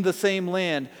 in the same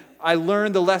land, I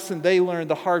learned the lesson they learned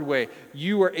the hard way.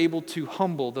 You are able to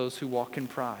humble those who walk in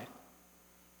pride.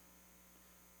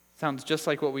 Sounds just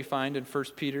like what we find in 1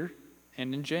 Peter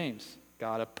and in James.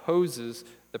 God opposes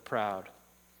the proud,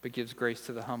 but gives grace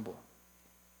to the humble.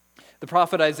 The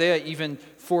prophet Isaiah even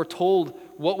foretold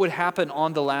what would happen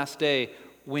on the last day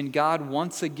when God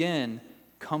once again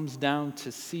comes down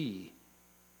to see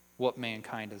what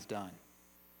mankind has done.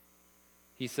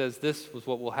 He says this was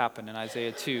what will happen in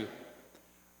Isaiah 2.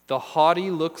 The haughty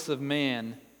looks of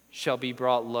man shall be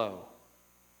brought low,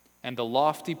 and the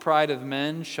lofty pride of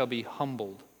men shall be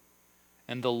humbled,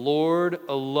 and the Lord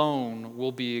alone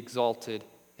will be exalted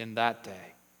in that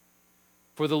day.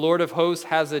 For the Lord of hosts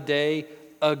has a day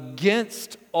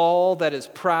against all that is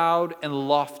proud and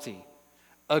lofty,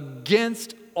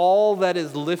 against all that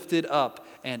is lifted up,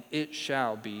 and it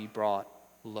shall be brought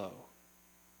low.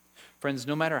 Friends,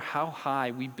 no matter how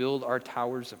high we build our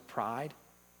towers of pride,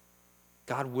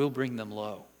 God will bring them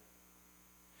low.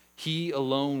 He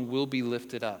alone will be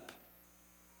lifted up.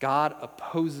 God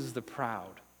opposes the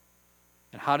proud.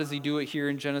 And how does he do it here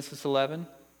in Genesis 11?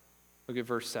 Look at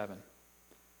verse 7.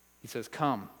 He says,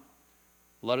 "Come,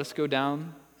 let us go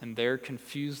down and there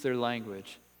confuse their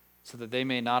language, so that they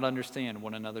may not understand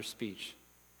one another's speech."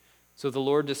 So the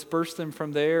Lord dispersed them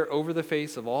from there over the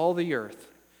face of all the earth,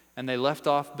 and they left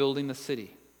off building the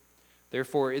city.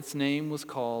 Therefore its name was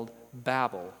called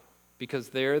Babel, because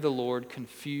there the Lord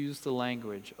confused the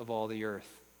language of all the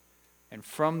earth. And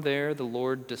from there the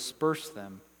Lord dispersed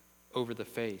them over the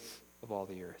face of all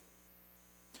the earth.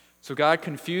 So God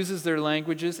confuses their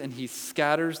languages and he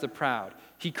scatters the proud.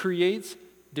 He creates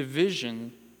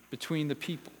division between the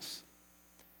peoples.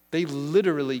 They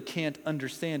literally can't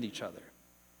understand each other.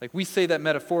 Like we say that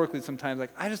metaphorically sometimes,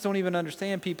 like, I just don't even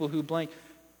understand people who blank.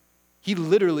 He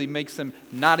literally makes them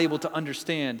not able to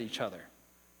understand each other.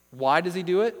 Why does he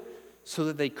do it? So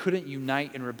that they couldn't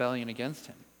unite in rebellion against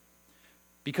him.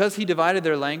 Because he divided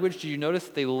their language, do you notice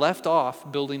they left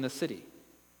off building the city?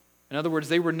 In other words,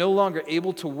 they were no longer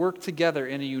able to work together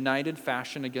in a united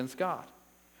fashion against God.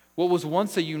 What was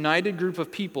once a united group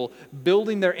of people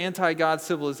building their anti-God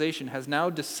civilization has now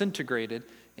disintegrated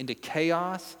into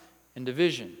chaos and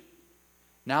division.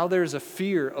 Now there's a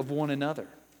fear of one another.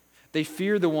 They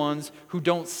fear the ones who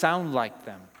don't sound like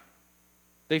them.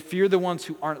 They fear the ones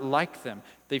who aren't like them.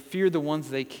 They fear the ones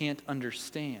they can't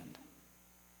understand.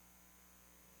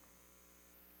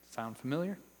 Sound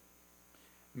familiar?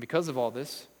 And because of all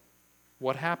this,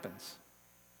 what happens?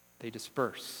 They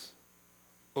disperse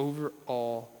over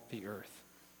all the earth.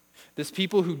 This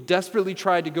people who desperately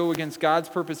tried to go against God's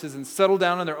purposes and settle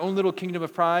down in their own little kingdom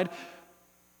of pride,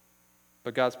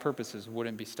 but God's purposes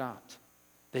wouldn't be stopped.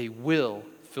 They will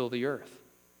fill the earth.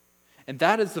 And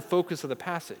that is the focus of the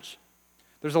passage.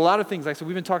 There's a lot of things. Like I said,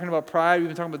 we've been talking about pride, we've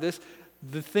been talking about this.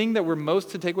 The thing that we're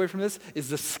most to take away from this is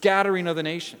the scattering of the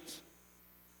nations.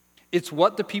 It's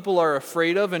what the people are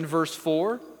afraid of in verse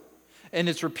 4, and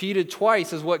it's repeated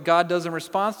twice as what God does in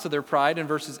response to their pride in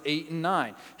verses 8 and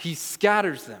 9. He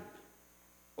scatters them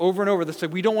over and over. They say,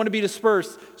 we don't want to be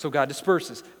dispersed, so God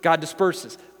disperses. God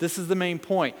disperses. This is the main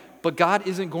point. But God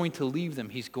isn't going to leave them.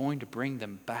 He's going to bring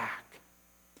them back.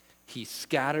 He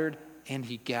scattered and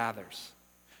he gathers.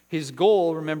 His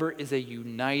goal, remember, is a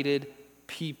united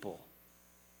people.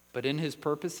 But in his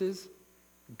purposes,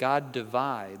 God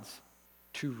divides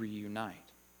to reunite.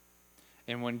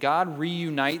 And when God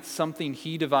reunites something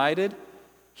he divided,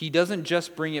 he doesn't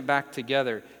just bring it back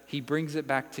together. He brings it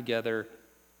back together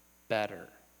better.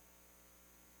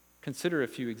 Consider a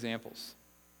few examples.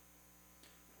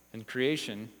 In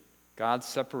creation, God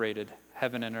separated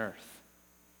heaven and earth.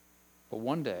 But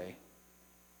one day,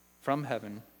 from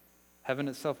heaven, heaven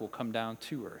itself will come down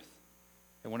to earth.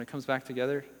 And when it comes back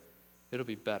together, it'll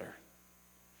be better.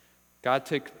 God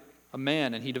took a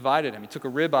man and he divided him. He took a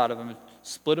rib out of him and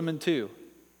split him in two.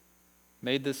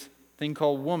 Made this thing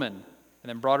called woman and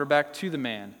then brought her back to the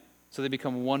man so they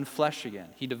become one flesh again.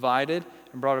 He divided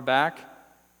and brought her back,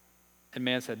 and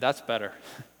man said, that's better.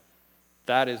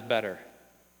 That is better.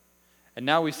 And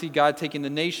now we see God taking the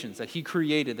nations that he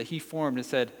created, that he formed, and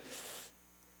said,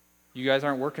 you guys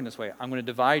aren't working this way. I'm going to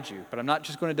divide you. But I'm not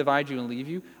just going to divide you and leave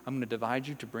you. I'm going to divide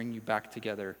you to bring you back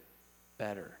together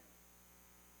better.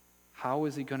 How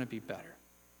is he going to be better?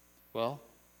 Well,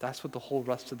 that's what the whole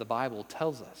rest of the Bible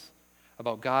tells us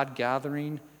about God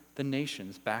gathering the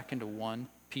nations back into one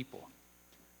people.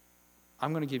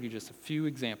 I'm going to give you just a few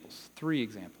examples, 3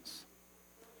 examples.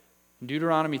 In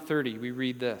Deuteronomy 30, we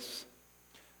read this: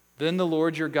 "Then the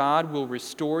Lord your God will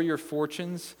restore your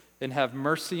fortunes and have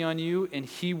mercy on you, and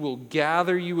he will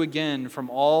gather you again from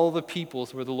all the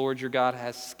peoples where the Lord your God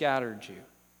has scattered you."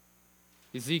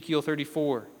 Ezekiel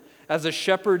 34, "As a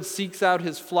shepherd seeks out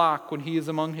his flock when he is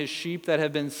among his sheep that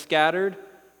have been scattered,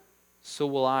 so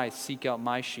will I seek out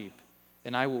my sheep,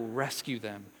 and I will rescue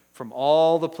them from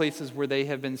all the places where they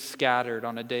have been scattered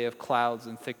on a day of clouds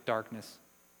and thick darkness."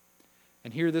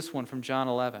 And hear this one from John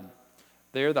 11.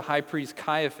 There the high priest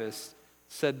Caiaphas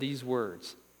said these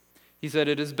words. He said,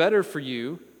 "It is better for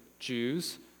you,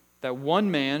 Jews, that one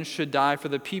man should die for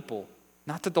the people,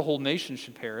 not that the whole nation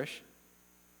should perish."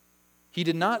 He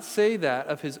did not say that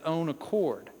of his own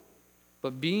accord,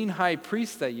 but being high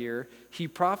priest that year, he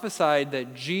prophesied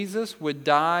that Jesus would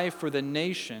die for the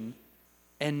nation,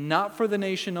 and not for the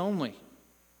nation only,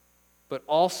 but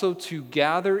also to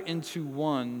gather into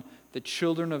one the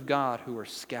children of God who are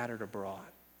scattered abroad.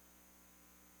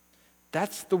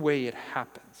 That's the way it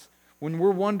happens. When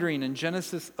we're wondering in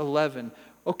Genesis 11,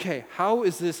 okay, how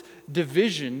is this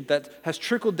division that has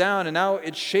trickled down and now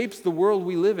it shapes the world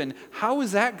we live in, how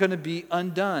is that going to be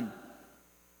undone?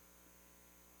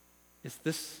 Is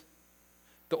this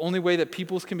the only way that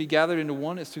peoples can be gathered into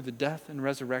one is through the death and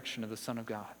resurrection of the Son of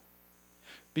God?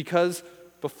 Because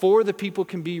before the people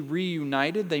can be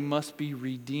reunited, they must be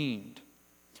redeemed.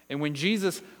 And when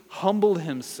Jesus humbled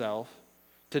himself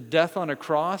to death on a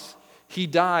cross, he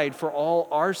died for all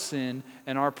our sin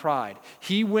and our pride.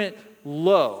 He went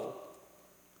low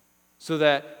so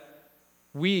that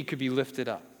we could be lifted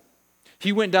up.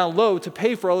 He went down low to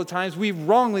pay for all the times we've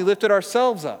wrongly lifted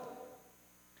ourselves up.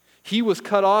 He was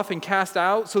cut off and cast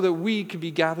out so that we could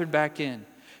be gathered back in.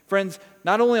 Friends,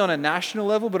 not only on a national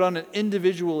level, but on an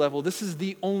individual level, this is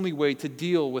the only way to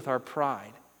deal with our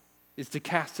pride, is to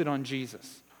cast it on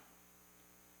Jesus.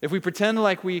 If we pretend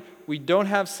like we don't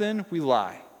have sin, we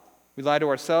lie. We lie to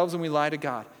ourselves and we lie to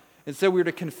God. Instead, we're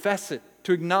to confess it,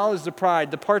 to acknowledge the pride,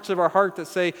 the parts of our heart that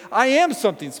say, I am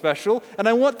something special, and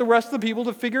I want the rest of the people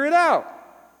to figure it out.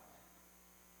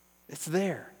 It's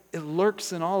there. It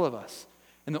lurks in all of us.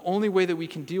 And the only way that we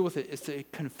can deal with it is to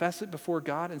confess it before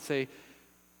God and say,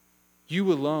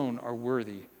 you alone are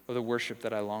worthy of the worship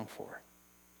that I long for.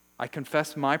 I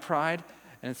confess my pride,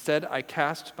 and instead I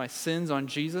cast my sins on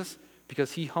Jesus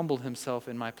because he humbled himself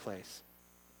in my place.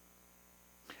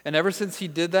 And ever since he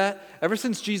did that, ever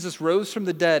since Jesus rose from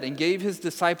the dead and gave his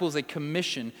disciples a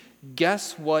commission,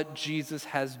 guess what Jesus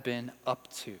has been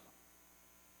up to?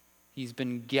 He's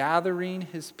been gathering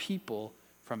his people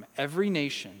from every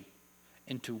nation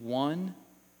into one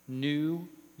new,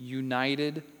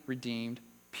 united, redeemed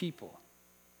people.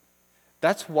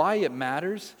 That's why it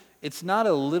matters. It's not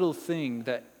a little thing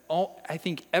that I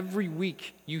think every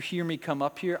week you hear me come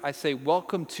up here, I say,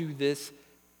 welcome to this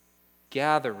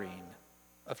gathering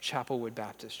of Chapelwood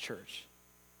Baptist Church.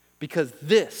 Because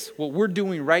this, what we're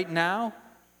doing right now,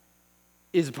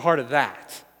 is part of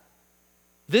that.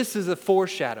 This is a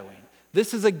foreshadowing.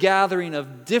 This is a gathering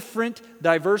of different,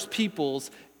 diverse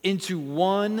peoples into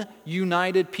one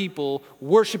united people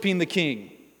worshiping the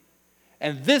King.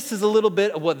 And this is a little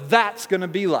bit of what that's going to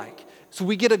be like. So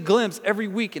we get a glimpse every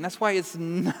week, and that's why it's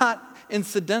not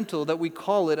incidental that we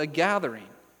call it a gathering.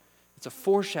 It's a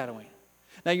foreshadowing.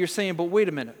 Now you're saying, but wait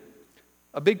a minute.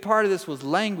 A big part of this was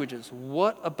languages.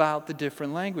 What about the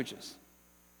different languages?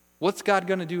 What's God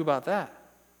going to do about that?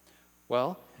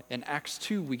 Well, in Acts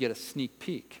 2, we get a sneak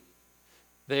peek.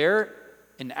 There,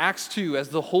 in Acts 2, as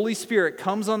the Holy Spirit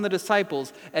comes on the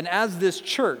disciples, and as this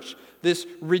church, this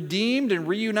redeemed and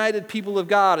reunited people of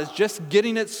God is just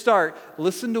getting its start,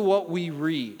 listen to what we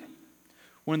read.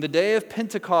 When the day of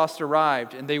Pentecost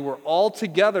arrived, and they were all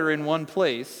together in one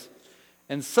place,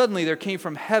 and suddenly there came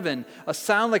from heaven a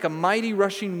sound like a mighty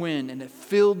rushing wind, and it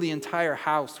filled the entire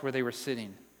house where they were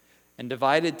sitting. And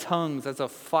divided tongues as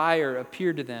of fire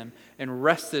appeared to them and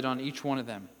rested on each one of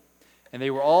them. And they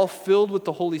were all filled with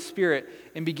the Holy Spirit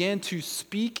and began to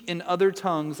speak in other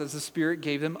tongues as the Spirit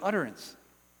gave them utterance.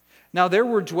 Now there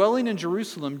were dwelling in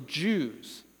Jerusalem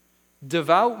Jews,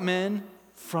 devout men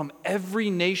from every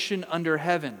nation under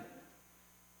heaven.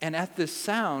 And at this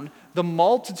sound, the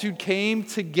multitude came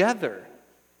together.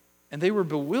 And they were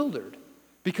bewildered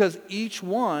because each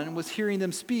one was hearing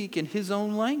them speak in his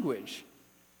own language.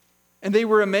 And they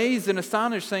were amazed and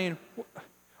astonished, saying,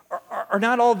 are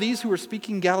not all these who are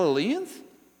speaking Galileans?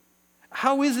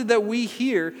 How is it that we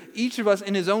hear each of us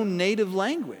in his own native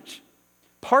language?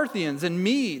 Parthians and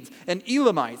Medes and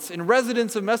Elamites and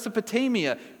residents of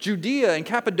Mesopotamia, Judea and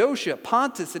Cappadocia,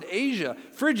 Pontus and Asia,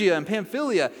 Phrygia and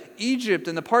Pamphylia, Egypt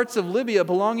and the parts of Libya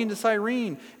belonging to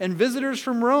Cyrene, and visitors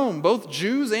from Rome, both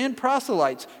Jews and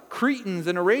proselytes, Cretans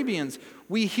and Arabians.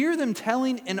 We hear them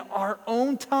telling in our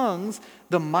own tongues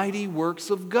the mighty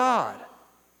works of God.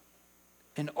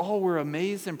 And all were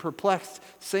amazed and perplexed,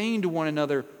 saying to one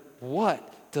another,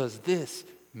 "What does this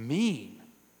mean?"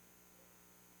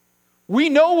 We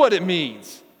know what it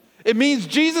means. It means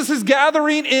Jesus is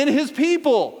gathering in his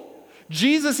people.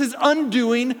 Jesus is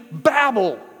undoing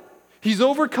Babel. He's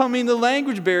overcoming the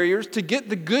language barriers to get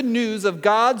the good news of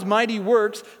God's mighty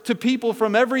works to people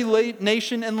from every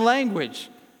nation and language.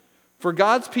 For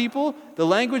God's people, the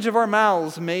language of our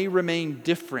mouths may remain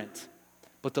different,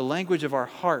 but the language of our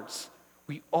hearts,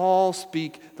 we all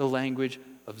speak the language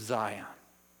of Zion.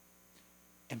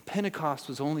 And Pentecost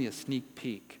was only a sneak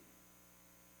peek.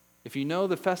 If you know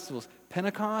the festivals,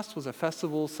 Pentecost was a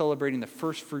festival celebrating the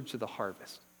first fruits of the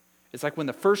harvest. It's like when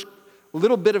the first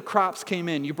little bit of crops came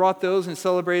in, you brought those and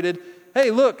celebrated,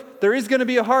 hey, look, there is going to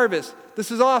be a harvest.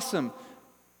 This is awesome.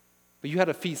 But you had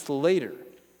a feast later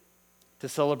to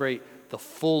celebrate the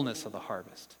fullness of the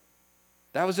harvest.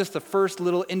 That was just the first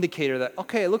little indicator that,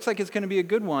 okay, it looks like it's going to be a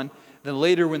good one. Then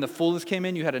later when the fullness came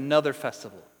in, you had another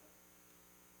festival.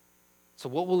 So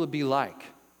what will it be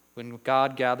like when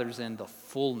God gathers in the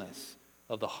fullness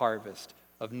of the harvest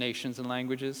of nations and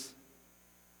languages?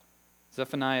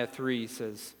 Zephaniah 3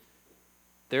 says,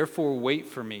 "Therefore wait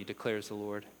for me, declares the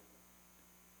Lord,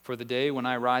 for the day when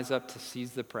I rise up to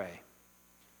seize the prey.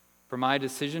 For my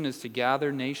decision is to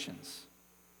gather nations,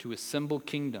 to assemble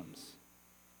kingdoms,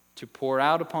 to pour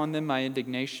out upon them my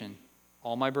indignation,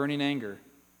 all my burning anger.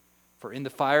 For in the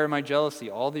fire of my jealousy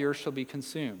all the earth shall be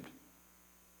consumed.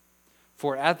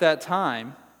 For at that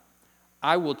time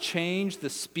I will change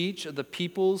the speech of the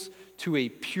peoples to a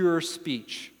pure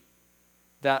speech,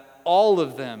 that all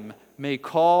of them may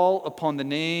call upon the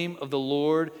name of the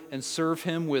Lord and serve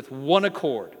him with one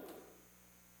accord.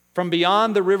 From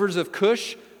beyond the rivers of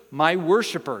Cush, my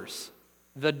worshipers,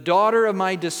 the daughter of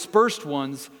my dispersed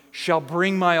ones, shall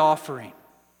bring my offering.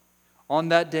 On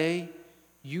that day,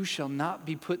 you shall not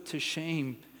be put to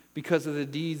shame because of the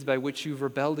deeds by which you've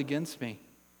rebelled against me.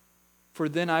 For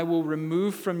then I will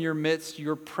remove from your midst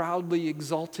your proudly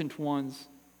exultant ones,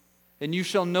 and you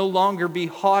shall no longer be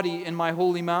haughty in my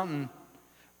holy mountain,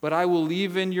 but I will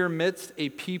leave in your midst a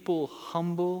people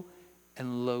humble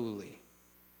and lowly.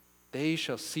 They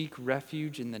shall seek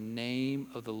refuge in the name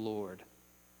of the Lord.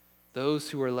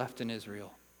 Those who are left in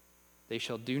Israel, they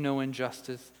shall do no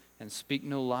injustice and speak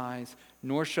no lies,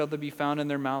 nor shall there be found in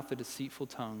their mouth a deceitful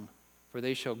tongue, for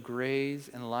they shall graze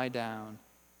and lie down,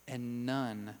 and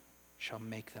none shall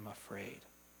make them afraid."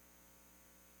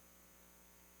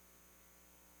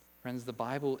 Friends, the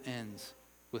Bible ends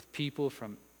with people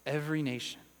from every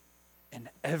nation and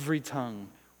every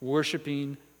tongue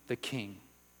worshiping the King.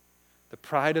 The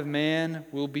pride of man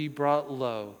will be brought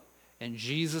low, and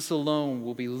Jesus alone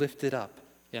will be lifted up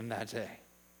in that day.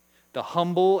 The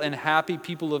humble and happy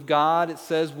people of God, it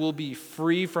says, will be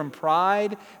free from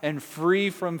pride and free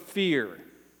from fear.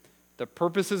 The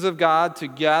purposes of God to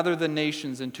gather the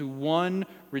nations into one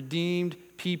redeemed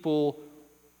people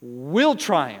will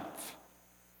triumph.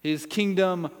 His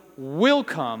kingdom will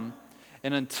come.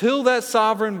 And until that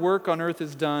sovereign work on earth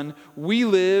is done, we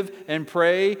live and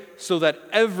pray so that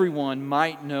everyone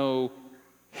might know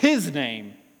his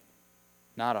name,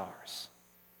 not ours.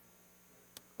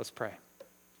 Let's pray.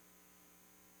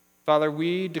 Father,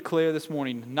 we declare this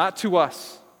morning, not to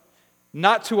us,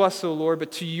 O Lord,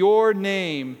 but to your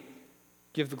name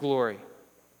give the glory.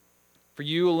 For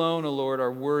you alone, O Lord,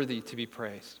 are worthy to be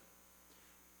praised.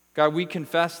 God, we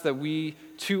confess that we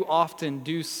too often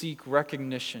do seek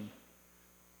recognition.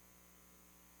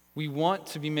 We want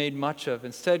to be made much of.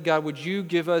 Instead, God, would you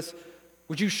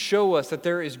show us that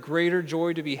there is greater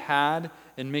joy to be had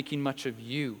in making much of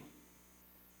you?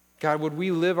 God, would we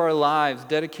live our lives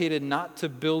dedicated not to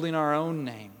building our own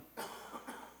name,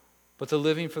 but to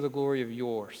living for the glory of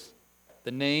yours,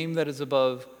 the name that is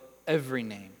above every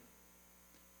name.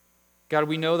 God,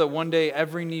 we know that one day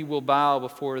every knee will bow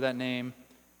before that name,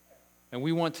 and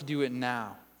we want to do it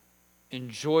now in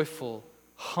joyful,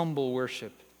 humble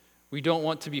worship. We don't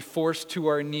want to be forced to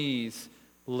our knees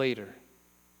later.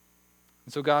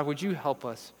 And so, God, would you help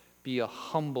us be a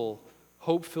humble,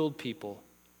 hope-filled people?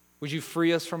 Would you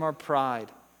free us from our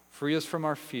pride, free us from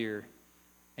our fear,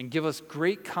 and give us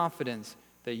great confidence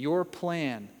that your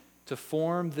plan to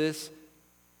form this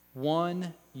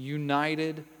one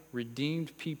united,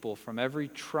 redeemed people from every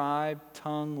tribe,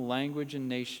 tongue, language, and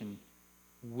nation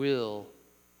will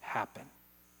happen.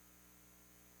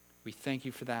 We thank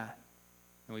you for that.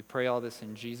 And we pray all this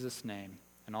in Jesus' name.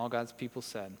 And all God's people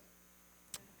said,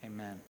 amen.